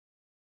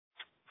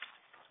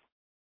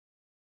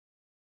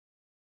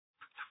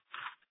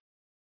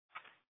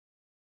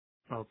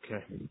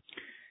Okay.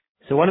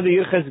 So one of the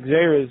Yichas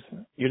Gzeres,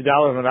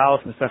 Yudal and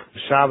Aleph Masech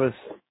Shabbos,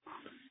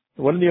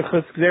 one of the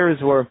Yichas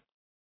Gzeres were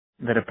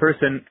that a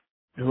person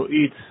who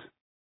eats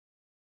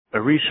a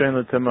Rishon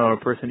L'Tumah or a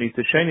person eats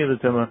a Sheni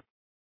L'Tumah,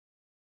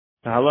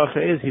 the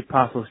halacha is he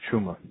passes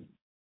Truma,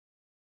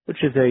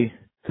 which is a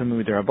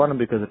Tumah D'Rabbanan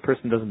because a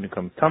person doesn't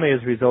become Tamei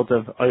as a result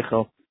of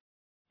Eichel,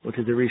 which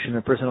is a Rishon.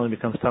 A person only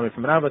becomes Tamei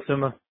from an Abba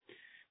Tumah.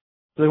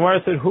 So the Gemara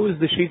said, who is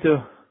the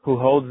Shita who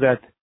holds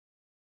that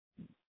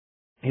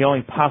he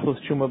only passes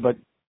Truma, but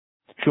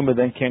Truma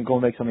then can't go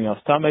and make something else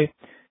Tamei?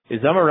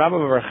 Is Amar Rabba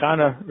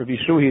Varchana Rabbi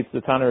Shuhi, it's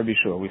the Tana Rabbi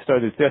Shua. We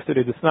started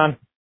yesterday this Snan.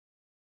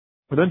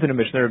 We went to the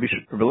Mishnah, Rabbi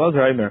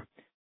Lazar Aimer.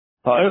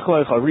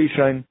 Ha'eichel eichel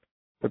Rishon,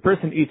 the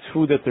person eats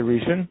food that's a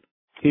Rishon,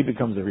 he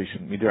becomes a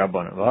Rishon,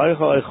 Midrabanan.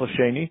 Ha'eichel eichel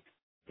Sheni,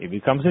 he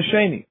becomes a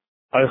Sheni.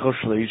 Eichel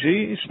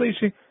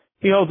Shlishi,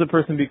 he holds the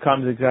person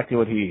becomes exactly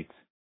what he eats.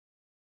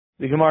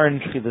 The Gemara in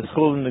Shchitas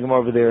Chulin, the Gemara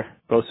over there,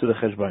 goes to the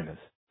Cheshbainas.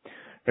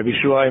 Rabbi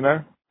Shua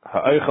Aimer,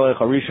 Ha'eichel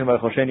eichel Rishon,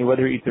 Eichel Sheni,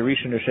 whether he eats a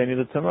Rishon or Sheni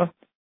L'Tumah,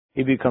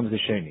 he becomes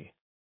a Sheni.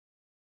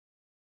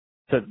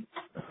 So,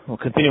 we'll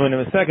continue in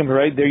a second, but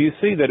right there you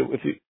see that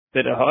if you,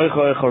 that a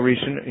Ha'eichel eichel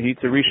Rishon, he eats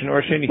a Rishon or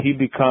a Sheni, he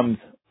becomes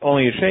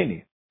only a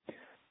Sheni.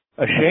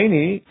 A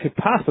Sheni could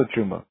pass a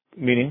Truma,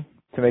 meaning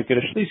to make it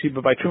a Shlishi,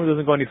 but by Truma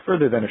doesn't go any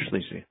further than a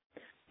Shlishi.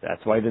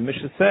 That's why the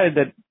Mishnah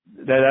said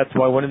that's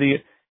why one of the,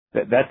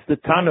 that's the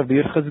Tan of the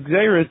Yichas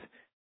Gzeres,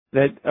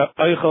 that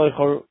Eichel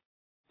eichel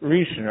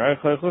Rishon or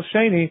Eichel eichel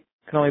Sheni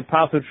can only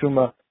pass a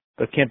Truma,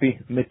 but can't be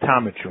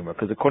Mitama Truma,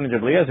 because according to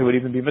Eliezer it would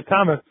even be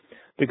Mitama,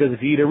 because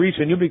if you eat a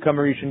Rishon, you become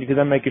a Rishon, you can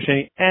then make a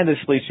Sheni and a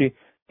Shlishi.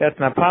 That's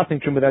not passing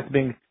Truma, that's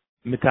being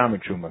Mitama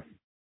Truma.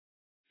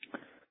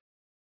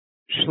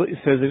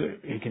 Says,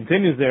 he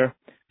continues there,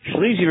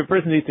 Shlishi, if a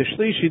person eats a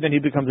Shlishi, then he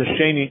becomes a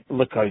Sheni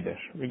L'Kaidesh.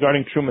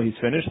 Regarding Truma, he's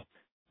finished.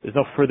 There's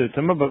no further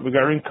Truma, but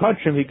regarding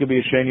Kachim, he could be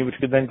a Sheni, which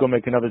could then go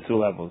make another 2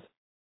 levels.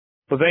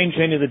 But Vein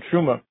Sheni the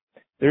Truma,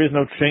 there is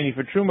no Sheni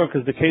for Truma,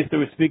 because the case that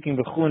we're speaking,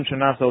 the Chulin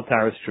Shanasal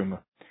Taras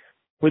Truma,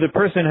 where the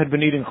person had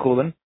been eating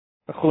Chulin,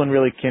 a Chulin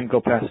really can't go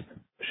past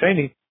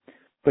Sheni,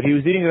 but he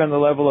was eating it on the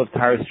level of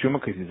Taras Truma,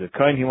 because he's a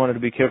Kain, he wanted to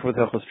be careful with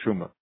Hilchos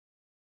Truma.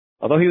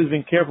 Although he was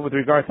being careful with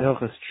regard to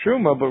Hilchos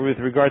Truma, but with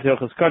regard to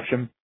Hilchos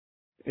Kachim,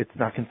 it's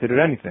not considered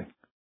anything.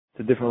 It's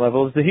a different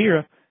level as the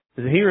Hira.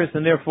 The Hiris,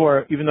 and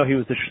therefore, even though he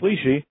was a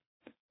Shlishi,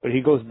 but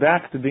he goes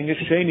back to being a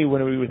Sheni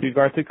with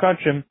regard to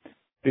Kachim,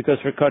 because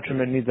for Kachim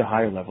it needs a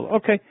higher level.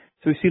 Okay,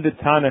 so we see the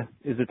Tana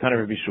is the Tana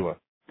of Rabbi Shua.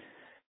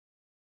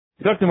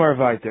 Dr.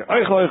 Marvaiter,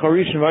 Eichel eichel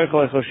Rishon,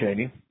 Eichel eichel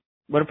Sheni.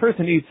 When a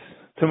person eats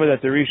Tumah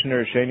that's a Rishon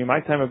or a Sheni, my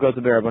time it goes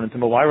to Berabban, and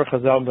Tumah, why were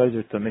Chazal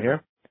Geyser Tumah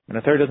here? And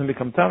a third doesn't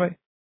become Tamei.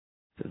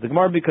 The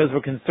Gemara, because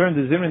we're concerned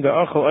the Zimin, the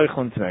Achel, Eichel,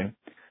 and Tmei.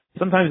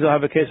 Sometimes they'll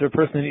have a case where a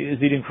person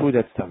is eating food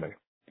that's Tamei.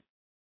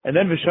 And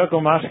then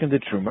V'shakol Mashkin the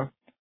Truma,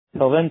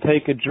 he'll then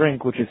take a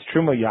drink, which is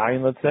Truma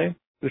Yain, let's say,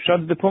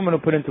 V'shad the Pum, and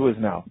he'll put into his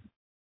mouth.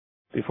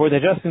 Before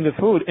digesting the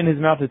food, in his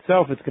mouth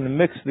itself, it's going to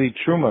mix the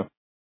Truma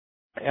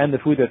and the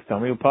food that's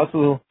Tamei,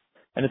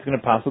 and it's going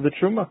to pass with the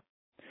Truma.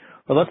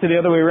 Well, let's say the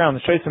other way around.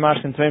 The Shaysa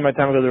Mashkin Tmei, my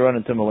time goes to run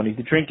in Tumah. When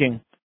he's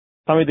drinking,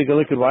 Tamei the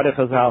Galikid, why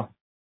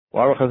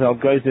were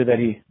Chazal Geyser that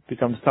he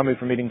becomes Tamei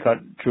from eating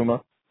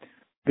Truma,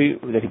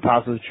 that he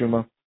passes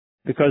Truma?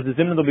 Because the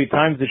Zimna, there'll be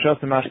times the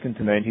Shaysa Mashkin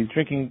Tmei, and he's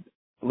drinking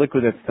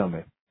liquid that's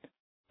Tamei.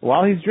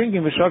 While he's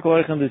drinking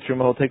V'shakol eichel the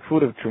Truma, he'll take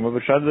food of Truma,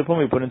 V'shad the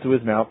Pum, he put into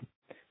his mouth,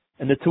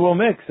 and the two will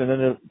mix, and then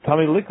the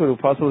Tamei liquid will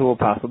pass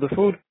with the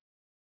food.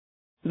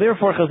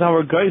 Therefore, Chazal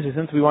were Geyser,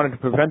 since we wanted to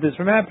prevent this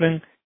from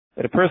happening,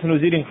 that a person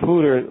who's eating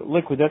food or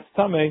liquid that's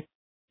Tamei,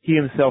 he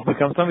himself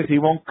becomes Tamei, so he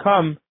won't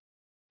come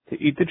to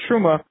eat the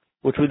Truma,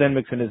 which would then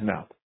mix in his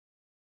mouth.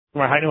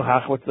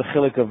 What's the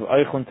chilik of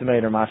Eichel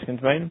Tmei or Mashkin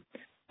Tmei?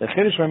 The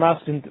chilik for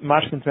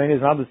Mashkin Tmei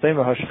is not the same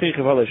as Hashchichi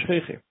v'al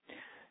Hashchichi.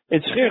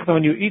 It's shchich that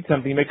when you eat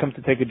something, you may come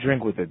to take a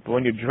drink with it. But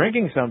when you're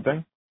drinking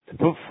something, to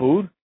put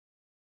food,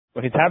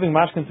 when he's having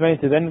Mashkin Tmei,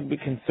 to then be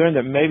concerned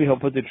that maybe he'll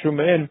put the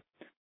Truma in,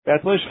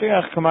 that's lo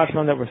shchich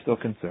kamashman that we're still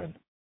concerned.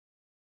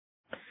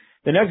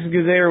 The next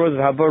gezer was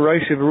Haba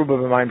Roishiv Ruba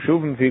B'Mayim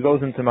Shuvim. If he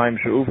goes into Mayim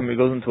Shuvim, he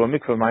goes into a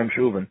mikvah Mayim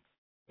Shuvim,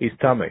 he's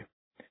Tamei.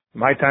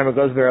 My time it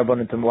goes very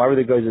abundant. Why were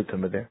the guys at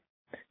Tumah there?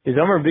 His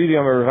Amar Bibi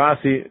Amar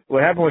Ravasi.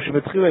 What happened was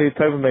Shabbatchila he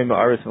tayvul mei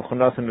ma'aris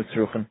v'chunasim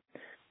v'tzruchen.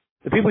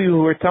 The people who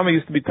were Tamei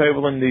used to be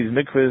tayvul in these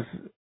mikvahs,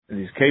 in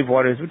these cave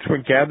waters, which were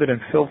gathered in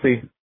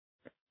filthy,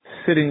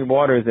 sitting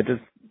waters that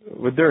just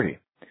were dirty.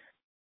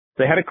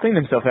 They had to clean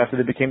themselves after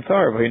they became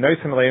tar. They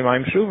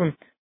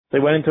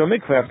went into a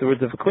mikvah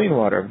afterwards of clean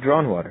water, of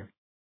drawn water.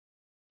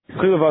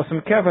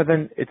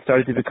 Then it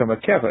started to become a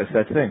keva. It's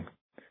that thing.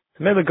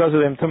 So maybe guys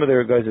with them Tumah, they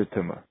were guys with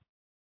Tumah.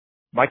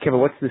 My keva,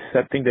 what's this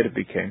set thing that it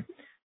became?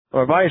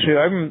 Or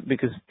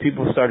because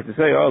people started to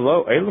say, oh,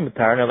 lo, elu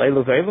matar, and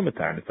elu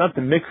matar. It's not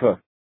the mikvah,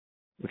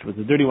 which was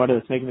the dirty water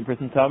that's making the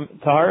person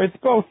tahar. It's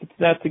both. It's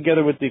that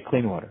together with the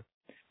clean water.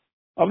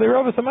 So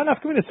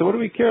what do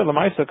we care?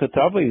 Lamaisa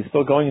katabli, he's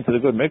still going into the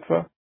good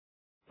mikvah.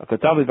 A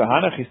katabli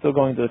bahanach, he's still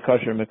going to the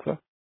kosher mikvah.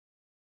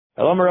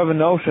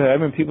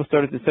 When people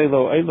started to say,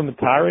 Lo Eilu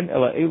Mitarin,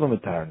 Ela Eilu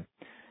Mitarin.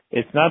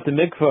 It's not the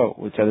mikvah,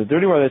 which has the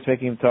dirty water that's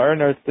making him tar,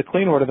 nor it's the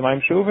clean water, the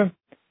Mayim Shuvim.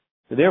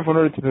 So therefore, in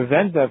order to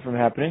prevent that from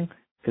happening,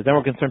 because then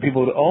we're concerned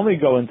people would only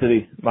go into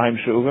the Mayim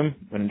Shuvim,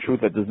 when in truth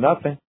that does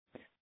nothing.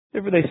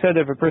 Therefore, they said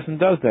that if a person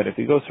does that, if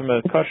he goes from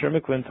a kosher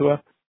mikvah into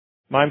a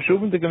Mayim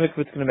Shuvim to a mikvah,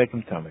 it's going to make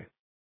him tummy.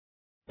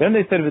 Then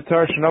they said,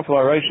 V'tar Shenafel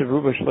Arayishav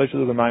Ruba Shleisha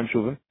Luga Mayim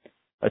Shuvim,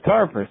 a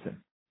tar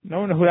person.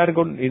 No one who had to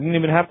go, he didn't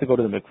even have to go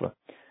to the mikvah.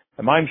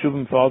 The Mayim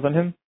Shuvim falls on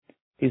him,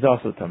 he's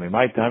also tummy.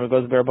 My time it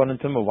goes Barabon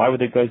Tumah. Why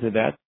would they go to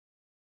that?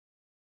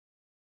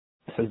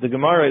 Says the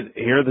Gemara,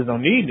 here there's no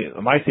need.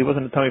 He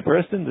wasn't a tummy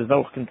person. There's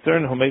no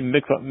concern who may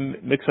mix up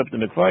the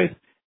mikvahs.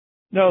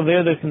 No,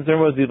 there the concern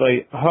was the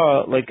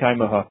like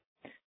kaimaha.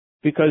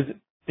 Because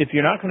if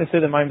you're not going to say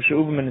the Mayim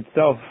Shuvim in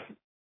itself,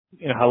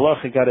 in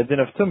halach, it got a din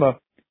of tumah,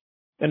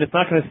 then it's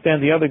not going to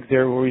stand the other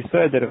gzer where we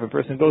said that if a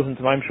person goes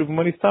into Mayim Shuvim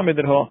when he's tummy,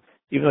 then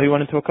even though he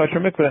went into a kosher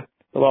mikvah,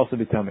 he'll also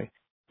be tummy.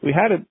 We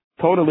had to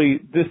totally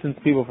distance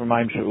people from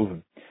Mayim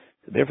Shuvim.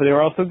 So therefore, there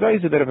are also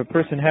guys that if a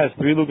person has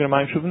 3 lugan of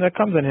Mayim Shuvim that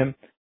comes on him,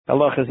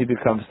 Allah as he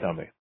becomes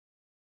tummy.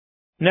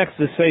 Next,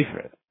 the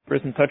sefer.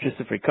 Person touches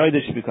Sefer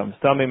Kodesh, he becomes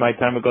tummy. My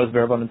time it goes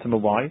barabon into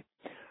why?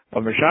 They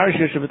used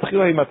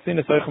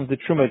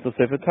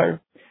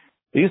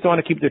to want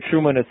to keep the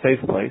truma in a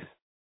safe place,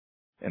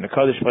 in a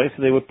Kodesh place,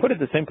 so they would put it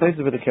the same place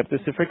where they kept the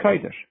Sefer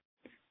Kodesh.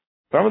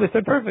 They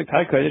said, perfect,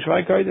 hi Kodesh,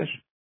 hi Kodesh.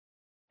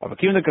 But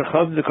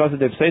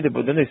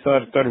then they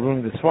started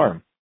ruining the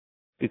farm,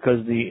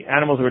 because the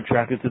animals were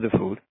attracted to the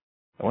food.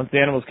 And once the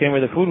animals came where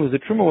the food was, the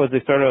truma was,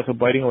 they started also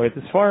biting away at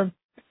this farm.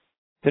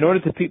 In order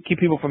to keep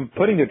people from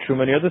putting their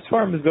truma near this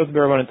farm, this goes to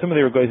Baraban and Tumah,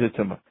 they were going to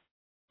Tumah.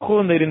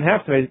 Chulin, they didn't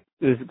have to make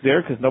this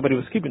there because nobody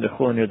was keeping the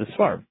chulin near this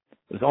farm.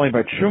 It was only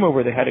by truma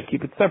where they had to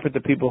keep it separate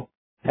that people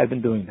had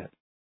been doing that.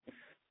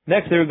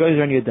 Next, they were going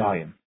on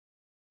Yadayim.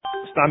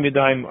 Stam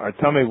Yadayim are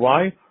Tumah.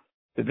 Why?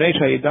 The Bnei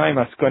Yadayim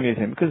Askani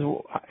him, because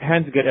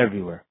hands get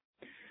everywhere.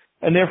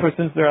 And therefore,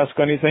 since they're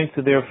Askani saints,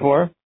 so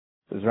therefore,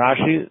 as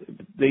Rashi,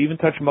 they even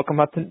touch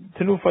Makamat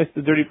Tenufais,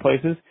 the dirty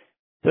places.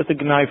 That's a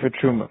Gnai for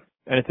Truma.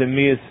 And it's a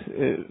Mias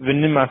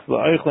Venimas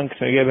La'aychlan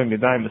Kshayebem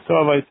Yadayim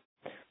Mesavais.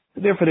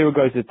 So therefore they were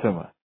guys at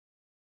Tumah.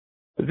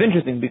 It's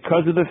interesting,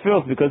 because of the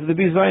filth, because of the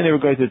Bizayin, they were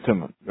guys at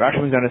Tumah. Rashi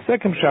brings down a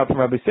second shot from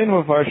Rabbi Seinu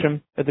of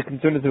Harshim that the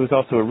concern is there was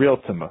also a real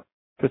Tumah.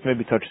 First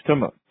maybe touched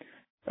Tumah.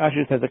 Rashi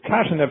just has a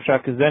kash in that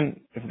shot, because then,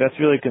 if that's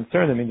really a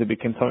concern, that means it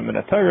became Tumah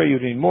Minatayra, you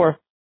need more.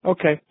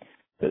 Okay.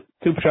 The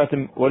 2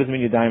 pshatim, what does it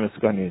mean Yadayim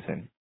Askani is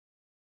in?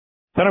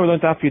 We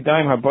learned after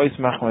Yadayim Habois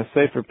Machma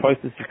Sefer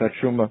Poistis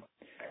Truma.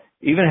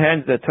 Even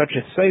hands that touch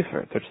a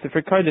Sefer, touch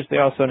Sefer Kodesh, they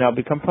also now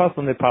become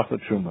possible and they pass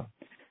with Truma.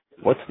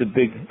 What's the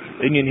big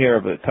opinion here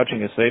of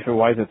touching a Sefer?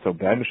 Why is that so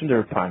bad? Mission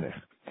to Repanich.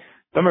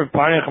 If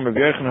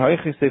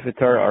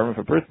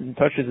a person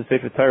touches a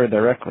Sefer Torah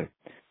directly,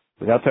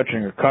 without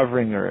touching or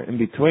covering or in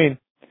between,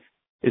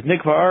 is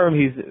Nikva Aram,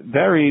 he's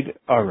buried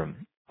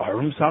Aram.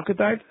 Aram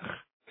Sakatite?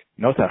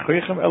 No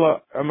Tachrichem,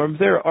 Ella Aram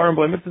Zer, Aram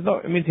Blay Mitzvahs, no,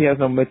 it means he has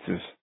no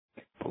mitzvahs.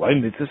 Why?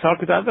 He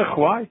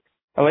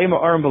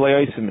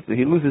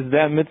loses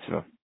that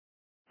mitzvah.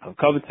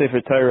 Al-Kavit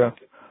Sefer Torah,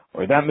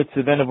 or that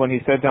mitzvah then of when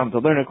he sat down to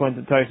learn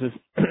according to Taisus,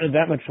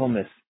 that much he'll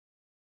miss.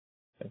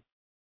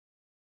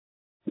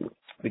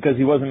 Because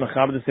he wasn't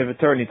Mechaber the Sefer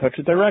Torah and he touched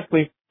it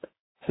directly,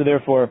 so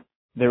therefore,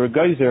 they were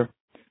geyser,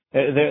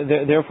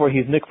 therefore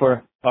he's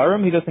Nikvar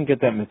Aram, he doesn't get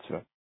that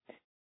mitzvah.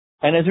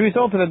 And as a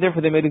result of that,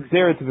 therefore they made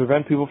Xerah to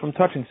prevent people from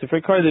touching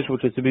Sefer Kodesh,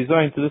 which is to be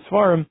Zion to this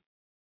farm.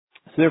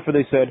 So therefore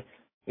they said,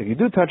 if you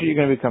do touch it, you're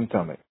going to become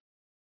tummy.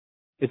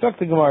 It's up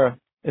to Gemara.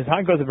 It's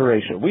high goes of a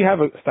ratio. We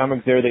have a stam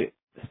Xerah,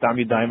 stam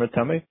Yadayim or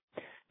tummy.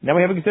 Now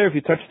we have a Xerah, if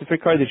you touch the Sefer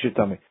Kodesh, you're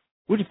tummy.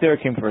 Which Xerah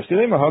came first?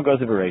 Yadayim or ha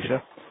goes of a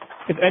ratio.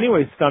 If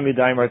anyway stam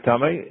Yadayim or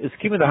tummy, it's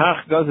keeping the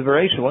hach goes of a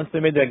ratio. Once they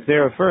made that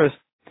Xerah first,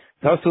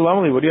 what do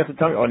you have to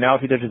tell me? Oh, now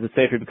if he touches the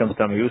Sefer, he becomes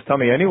tummy. He was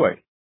tummy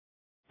anyway.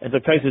 And the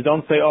cases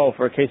don't say, oh,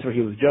 for a case where he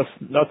was just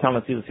no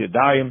talent, he's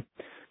Yadayim,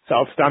 so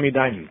I'll stam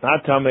Yadayim. He's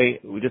not tummy.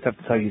 We just have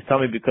to tell you he's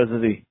tummy because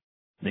of the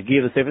Negi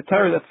of the Sefer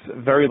Torah.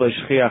 That's very lo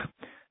shchiach.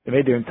 They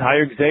made their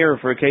entire Xerah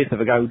for a case of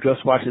a guy who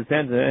just washed his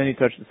hands and then he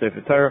touched the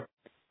Sefer Torah.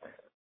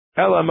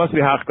 Ella must be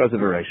hachkaz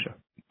of a ratio.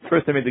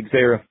 First they made the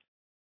Xerah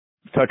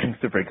touching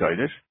Sefer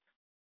Kodesh.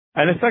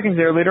 And the second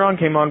Xerah later on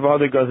came on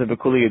V'adei goes of a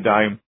Kuli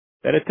Yadayim,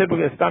 that a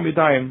typical Stam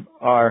Yadayim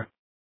are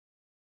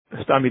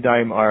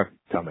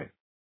Tamei.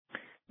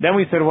 Then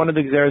we said one of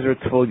the Xerahs are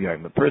Tzvul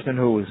Yayim. The person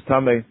who was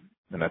Tamei,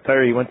 the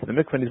Natari, he went to the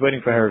mikvah and he's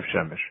waiting for Herav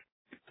Shemesh.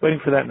 He's waiting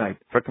for that night.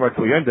 That's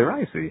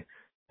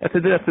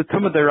the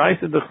Tumah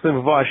Deraisa, the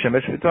Chsiv Vah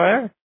Shemesh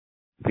V'Tayar.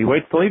 If he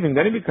waits till evening,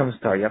 then he becomes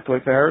tar. You have to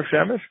wait for Herav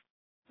Shemesh.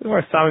 The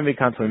Gemara Sami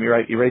Mikantzim, you're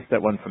right, erase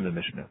that one from the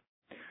Mishnah.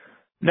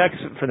 Next,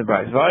 from the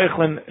Bryce.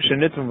 V'ayichlin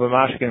Shenitzim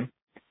V'mashkin,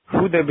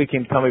 food that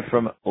became tummy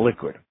from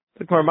liquid.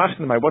 The Gemara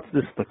Mashkin, what's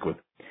this liquid?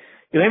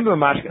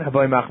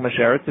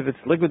 If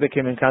it's liquid that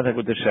came in contact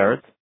with the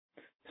sheretz,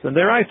 so the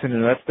Deraisa,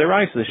 that's the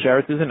Deraisa. The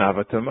sheretz is an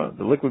Avatuma.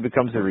 The liquid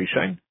becomes a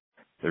Rishon.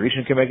 The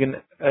Rishon can make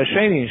a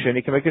Sheni, and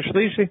Sheni can make a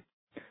Shlishi.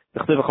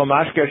 No,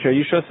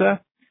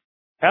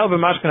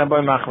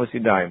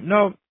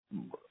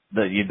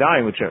 the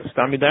Yadayim, which are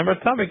Stam Yadayim or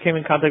Tamei, came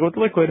in contact with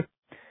liquid.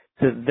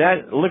 So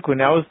that liquid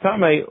now is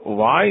Tamei.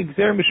 Why?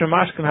 Gzeir Mishra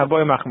Mashkin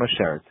Haboy Machma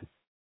Sheret.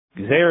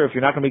 Gzeir, if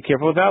you're not going to be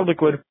careful with that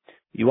liquid,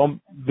 you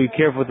won't be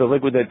careful with the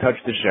liquid that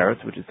touched the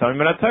Sheret, which is Tamei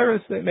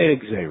Menataris, they made a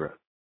Gzeira.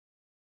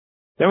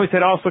 Then we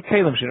said also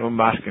Kalim Shinu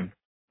Mashkin.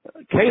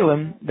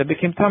 Kalim that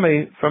became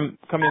Tamei from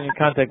coming in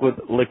contact with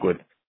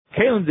liquid.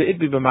 Kalim did it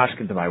be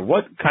b'mashkin Tamei.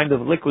 What kind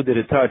of liquid did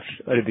it touch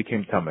that it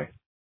became Tamei?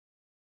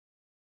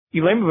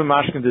 Ilema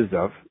b'mashkin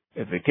Zav.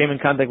 If it came in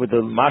contact with the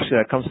mashkin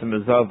that comes from the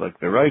Zav, like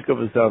the roik of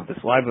a Zav, the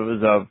saliva of a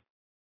Zav,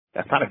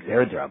 that's not a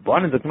Gzeira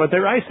D'Rabbanan. That's what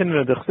they're writing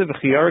in the Chsiv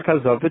Chiyarik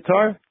HaZav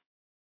V'Tar.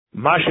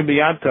 Mashkin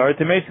b'yad Tar,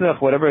 Temetzilach,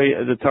 whatever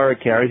the Torah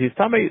carries, he's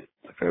Tamei.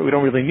 We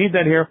don't really need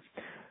that here.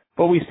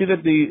 But we see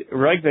that the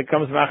roik that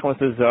comes from Achmas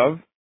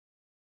Zav,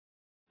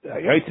 they're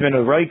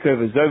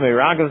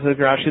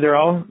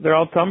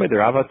all tummy, they're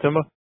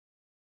avatuma.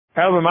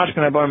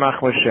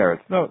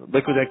 No,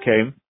 liquid that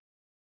came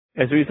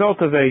as a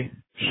result of a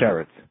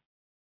sheret.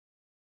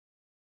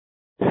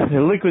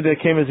 The liquid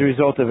that came as a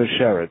result of a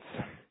sheret.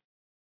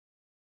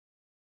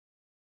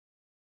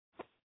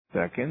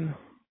 Second.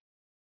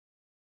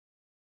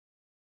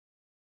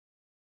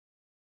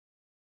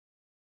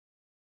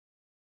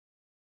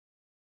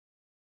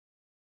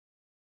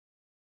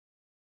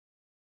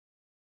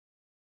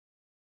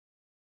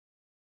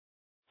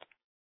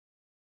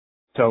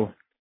 So,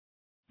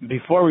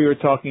 before we were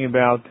talking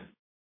about,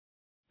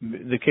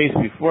 the case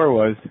before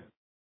was,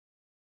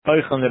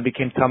 Oichel that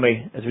became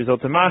Tamei as a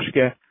result of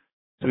Mashke.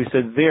 So we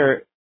said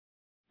there,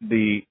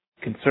 the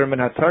concern in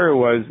HaTorah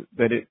was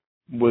that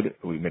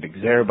we made a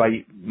Gzeira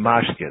by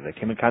Mashke that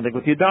came in contact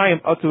with Yadayim,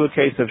 up to a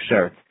case of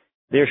Sheretz.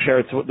 Their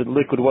Sheretz, the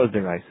liquid was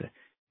Deraisa.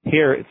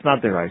 Here, it's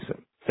not Deraisa.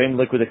 Same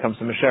liquid that comes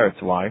from a Sheretz.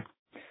 Why?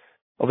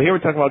 Over here we're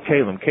talking about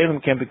Kalim.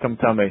 Kalim can't become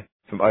Tamei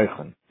from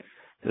Oichel.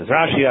 Says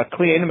Rashi, a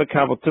kli ain't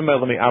mekabel tumah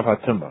lemi avha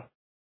tumah.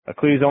 A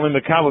kli is only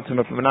mekabel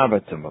tumah from an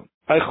avha tumah.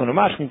 Eichon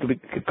umashkin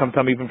could come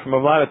tumah even from a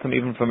vlada tumah,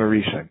 even from a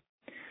rishon.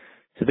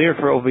 So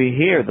therefore, over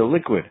here, the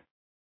liquid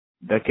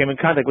that came in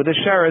contact with the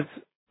sherets,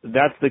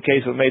 that's the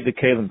case what made the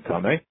kalim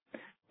tumah.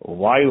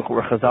 Why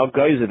were Chazal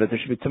geyser that there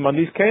should be tumah on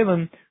these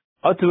kalim?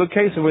 Up to a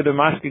case where the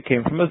mashke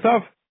came from a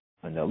zav,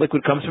 and the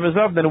liquid comes from a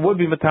zav, then it would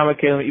be matama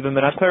kalim even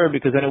minatara,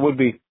 because then it would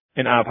be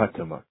an avha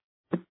tumah.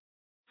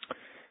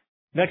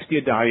 Next,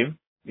 Yadayim.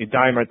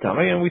 Yadayim are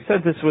Tamei, and we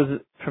said this was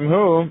from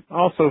whom?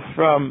 Also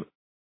from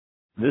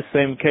this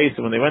same case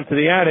when they went to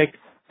the attic,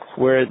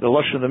 where the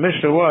lashon of the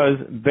Mishnah was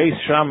Beis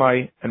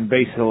Shammai and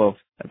Beis Hillel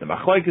at the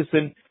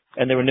Machlokesen,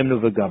 and they were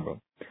Nimnu v'Gamro.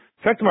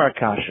 Fekmar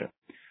Akasha.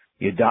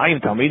 Yadayim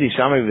Talmidi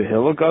Shammai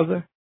v'Hillel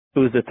Gazer.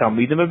 Who is the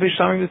Talmidim of Beis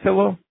Shammai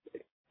v'Hillel?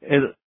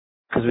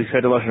 Because we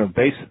said the lashon of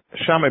Beis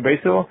Shammai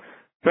Beis Hillel.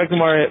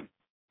 Fekmar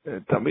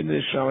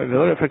Talmidi Shammai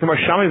v'Hillel. Fekmar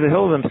Shammai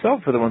v'Hillel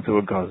themselves for the ones who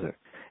were Gazer.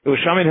 It was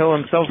Shammai and Hillel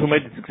himself who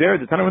made the Gzeira.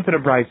 The Tana went to the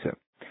Brisa.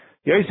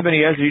 Yosef ben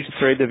Yezer, Yisrael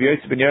Trade of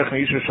Yosef ben Yerchon,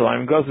 Yisrael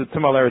Shalayim, goes with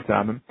Tumal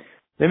Eretamim.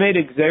 They made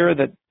a Gzeira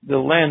that the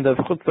land of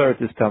Chutz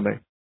Eretz is Tamei.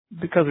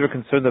 Because they were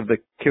concerned of the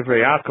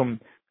Kivrei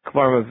Akum,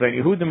 Kvarim of Ben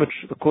Yehudim, which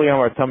the Kuliyam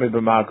are Tamei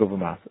b'Ma'akov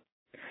v'Masa.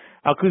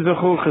 Al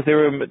Klizachuchas,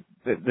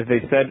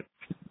 they said,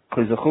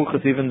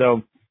 Klizachuchas, even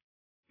though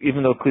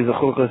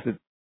Klizachuchas is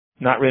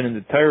not written in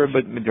the Torah,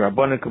 but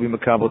Midrabanan could be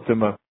Makabel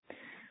Tumah.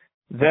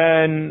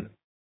 Then,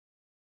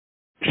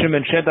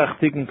 Shimon Shetach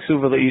Tikkun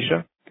Ksuva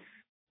Leisha.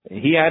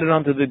 He added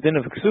on to the din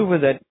of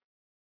Ksuva that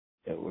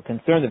we're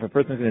concerned if a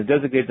person is going to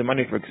designate the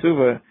money for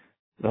Ksuva,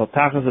 the whole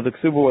tachlis of the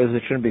Ksuva was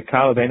it shouldn't be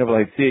Kala Bein of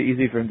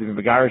easy for him to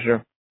be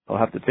Begarisher. He'll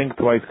have to think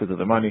twice because of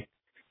the money.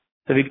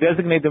 So if he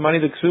designate the money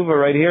to Ksuva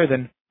right here,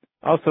 then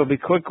also be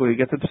quickly. He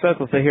gets upset.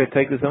 He'll say, here,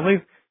 take this and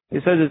leave. He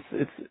says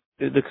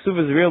the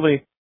Ksuva is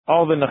really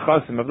all the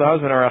Nechasim of the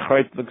husband are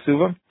Achrayt to the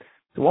Ksuva.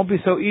 So it won't be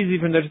so easy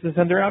for him to just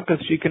send her out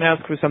because she can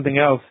ask for something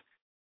else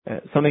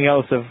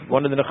of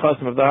one of the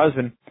nechasim of the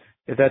husband,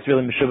 if that's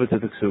really meshuvah to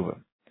the ksuva.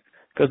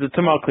 Because the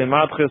tumal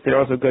klimatchis, there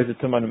also goes to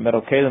tumal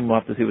metal kalim. We'll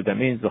have to see what that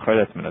means. The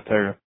that's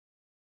minatayra.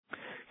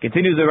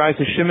 Continues the rise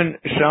of Shimon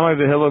Shammai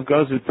v'Hillel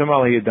goes with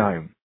tumal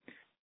yadayim.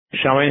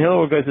 Shammai and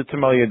Hillel goes to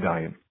tumal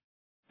yadayim.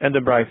 And the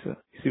brisa.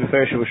 You see the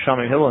farsha was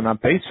Shammai and Hillel,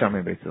 not Beis Shammai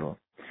and Beis Hillel.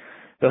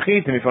 The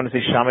chitim, if you want to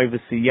say Shammai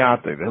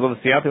v'Siyata, Hillel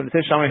v'Siyata, when it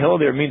says Shammai and Hillel,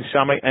 there means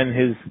Shammai and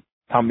his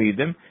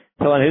talmidim,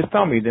 Hillel and his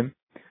talmidim.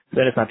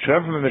 Then it's not true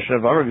from the Mishnah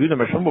of Amar Yehuda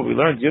Mashum, but we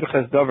learned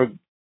Yirches Dover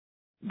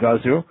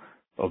Gazru,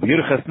 or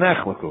Yirches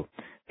Nechlaku.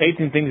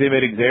 18 things they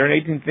made a Gzeira, and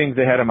 18 things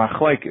they had a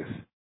Machlaikis.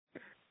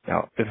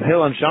 Now, if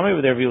Hillel and Shammai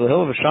were there,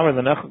 Hillel and Shammai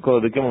the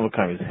Nechlaku, the Gimel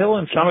Mekayim. Hillel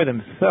and Shammai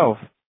themselves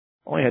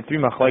only had 3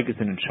 Machlaikis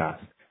in Shas.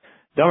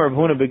 Damar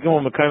B'huna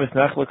Begimel Mekayim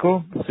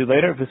Nechlaku, we'll see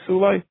later,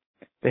 V'sulai,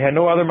 they had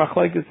no other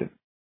Machlaikis in.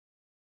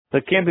 So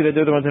it can't be that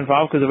they're the ones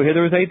involved, because over here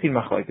there was 18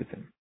 Machlaikis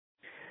in.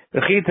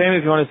 The Chitim,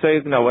 if you want to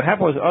say, no, what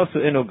happened was also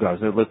Inu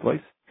Gazer,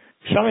 Litlis.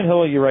 Shammai and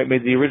Hillel, you're right,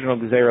 made the original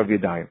Gzeira of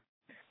Yadayim.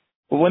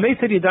 But when they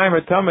said Yadayim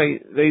or Tamei,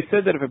 they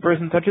said that if a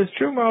person touches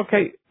Truma,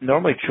 okay,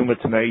 normally Truma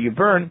Tamei, you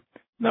burn.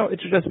 No, it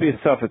should just be a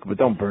suffix, but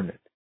don't burn it.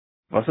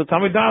 Also, the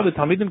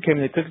Talmidim came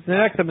and they took it to the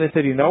next step and they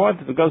said, you know what?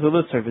 If it goes with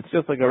Lister, if it's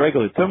just like a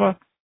regular Tumah,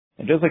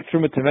 and just like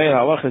Truma Tamei,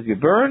 halach is you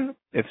burn,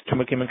 if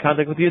Truma came in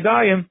contact with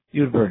Yadayim,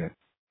 you'd burn it.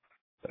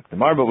 Like the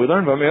Marba we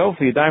learned,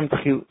 Yadayim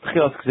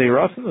Tchilas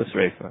Gzeiras in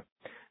L'Sreifa.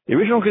 The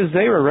original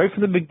Gzeira, right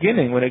from the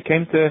beginning, when it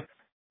came to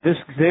this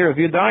Gzeira of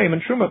Yadayim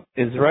and Truma,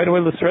 is right away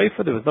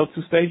L'Sreifa. There was no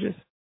two stages.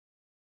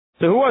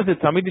 So who was it?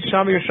 Tamid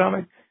Shami or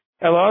Shammai?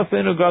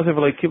 Elasenu Gazav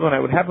like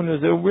Kibbutz. What happened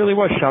was there really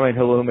was Shammai and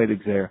Hillel who made the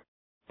Gzeira.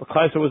 But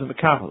Klaiser wasn't the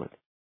Kabbalah.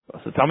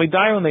 So Tamid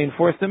Dayan, they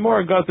enforced it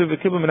more. Gazav and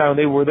Kibbutz, and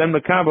they were then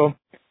the Kabbalah.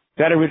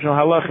 That original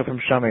halacha from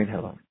Shammai and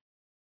Hillel.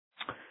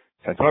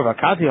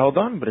 Vakati, hold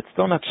on, but it's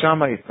still not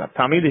Shammai. It's not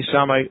Tamid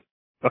Shammai.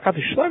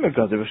 Vakati Shlomo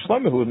Gazav. It was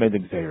Shlomo who had made the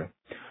Gzeira.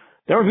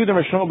 They reviewed the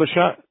Rishon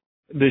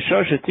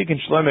B'Shosh Etikin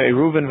Shlomo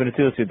Eruven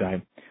V'Netilas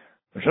Yadayim.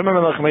 Rishon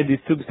Melech made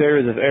these two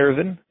Gzeiras of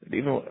Eruvin.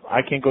 Even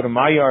I can't go to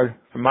my yard,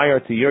 from my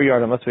yard to your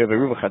yard, unless we have a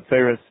Eruva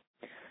Chatzeres.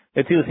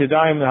 Netilas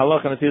Yadayim, the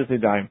halacha Netilas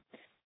Yadayim.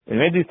 They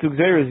made these two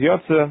Gzeiras,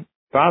 Yotze,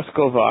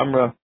 Baskol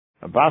V'Amra.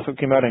 Baskol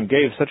came out and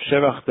gave such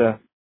Shevach to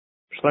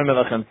Shlomo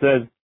Melech and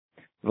said,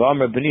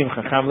 V'Amra B'nim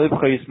Chacham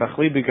Libcha Yismach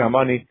Libi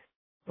Gamani.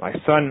 My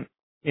son,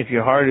 if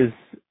your heart is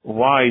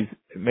wise,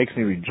 it makes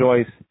me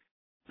rejoice.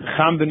 My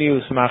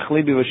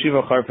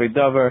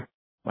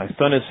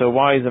son is so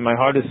wise and my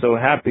heart is so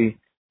happy,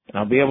 and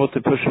I'll be able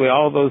to push away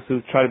all those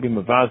who try to be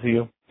mavazi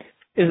you.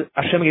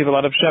 Hashem gave a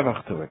lot of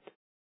shevach to it.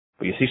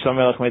 But you see, Shlomo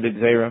Melech made the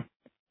Gzeira.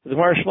 The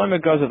Gemara Shlomo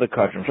goes of the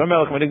Kachrim. Shlomo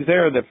Melech made the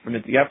Gzeira that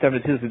you have to have the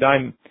Netilas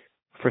Yadayim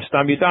for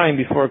Stam Yadayim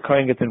before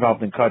Kohen gets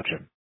involved in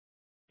Kachrim.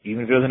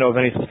 Even if he doesn't know of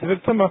any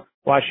specific Tumah,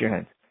 wash your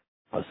hands.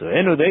 Also,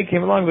 they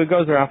came along with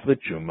goes after the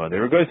Truma. They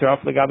were going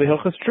after the Gabi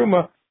Hilchas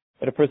Truma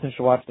that a person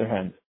should wash their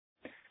hands.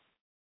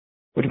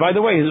 Which, by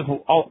the way, is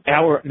all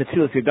our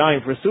Netilas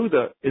Yadayim for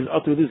Suda is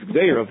up to this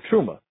Gzeira of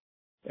Truma.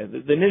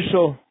 The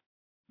initial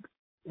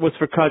was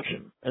for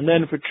Kachim, and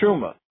then for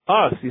Truma.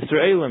 Us,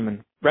 Yisraelim,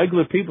 and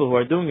regular people who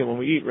are doing it when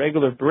we eat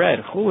regular bread,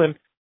 Chulin,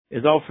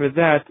 is all for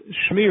that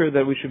Shmir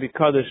that we should be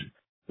Kaddish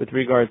with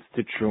regards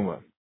to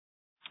Truma.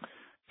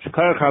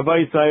 Shekarach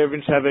Habayisai,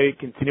 everyone should have a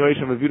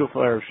continuation of a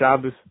beautiful Erev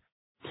Shabbos.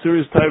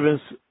 Suris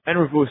Taivins, and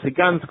Refuah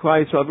Segans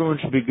Klai, so everyone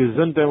should be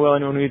gesund and well.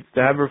 Anyone who needs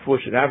to have Refuah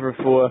should have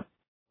Refuah.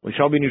 We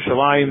shall be in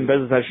Yerushalayim,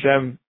 Bezos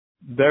Hashem,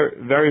 very,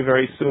 very,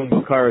 very soon.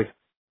 Bakari,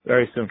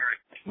 very soon.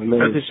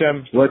 Bezos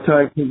Hashem. What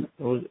time?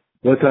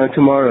 What time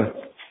tomorrow?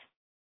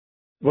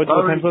 What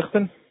time,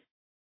 Clifton?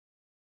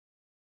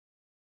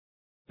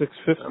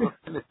 6:50.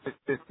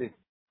 6:50.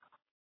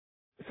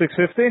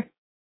 6:50.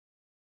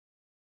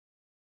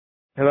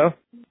 Hello.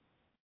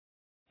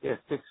 Yeah,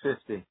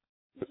 6:50.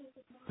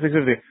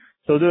 6:50.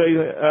 So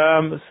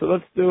so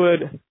let's do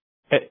it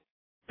at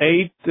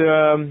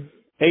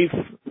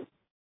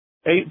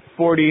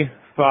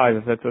 8:45,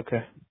 if that's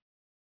okay.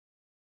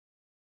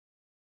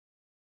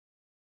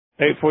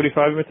 8:45,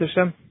 Mr.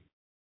 Hashem?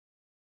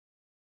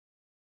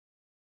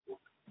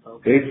 8:45.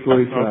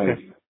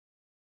 Okay.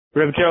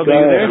 Reb Gerald, are you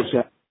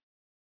there?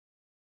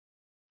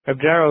 Reb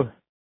Gerald.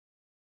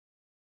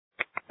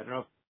 I don't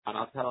know.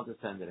 I'll tell him to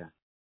send it in.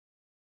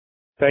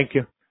 Thank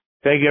you.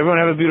 Thank you. Everyone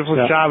have a beautiful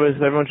Shabbos.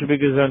 Everyone should be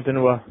gesund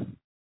and well.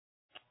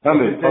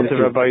 Amen. Thank you,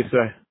 Rabbi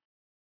Yisai.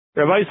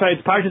 Rabbi Yisai,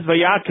 it's Parshas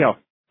Vayakel.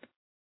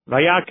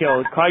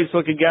 Vayakel, Klai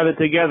Yisrael can gather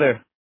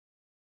together.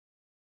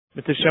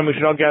 Mr. Shem, we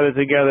should all gather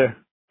together.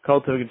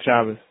 Cultivate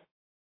Shabbos.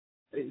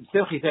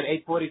 Still, he said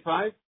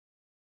 8:45?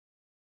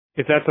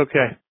 If that's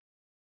okay.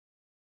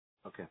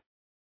 Okay.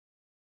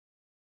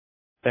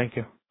 Thank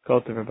you.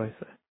 Cultivate Rabbi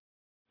Yisai.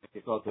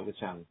 Cultivate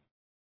Shabbos.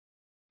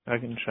 I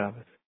can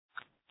Shabbos.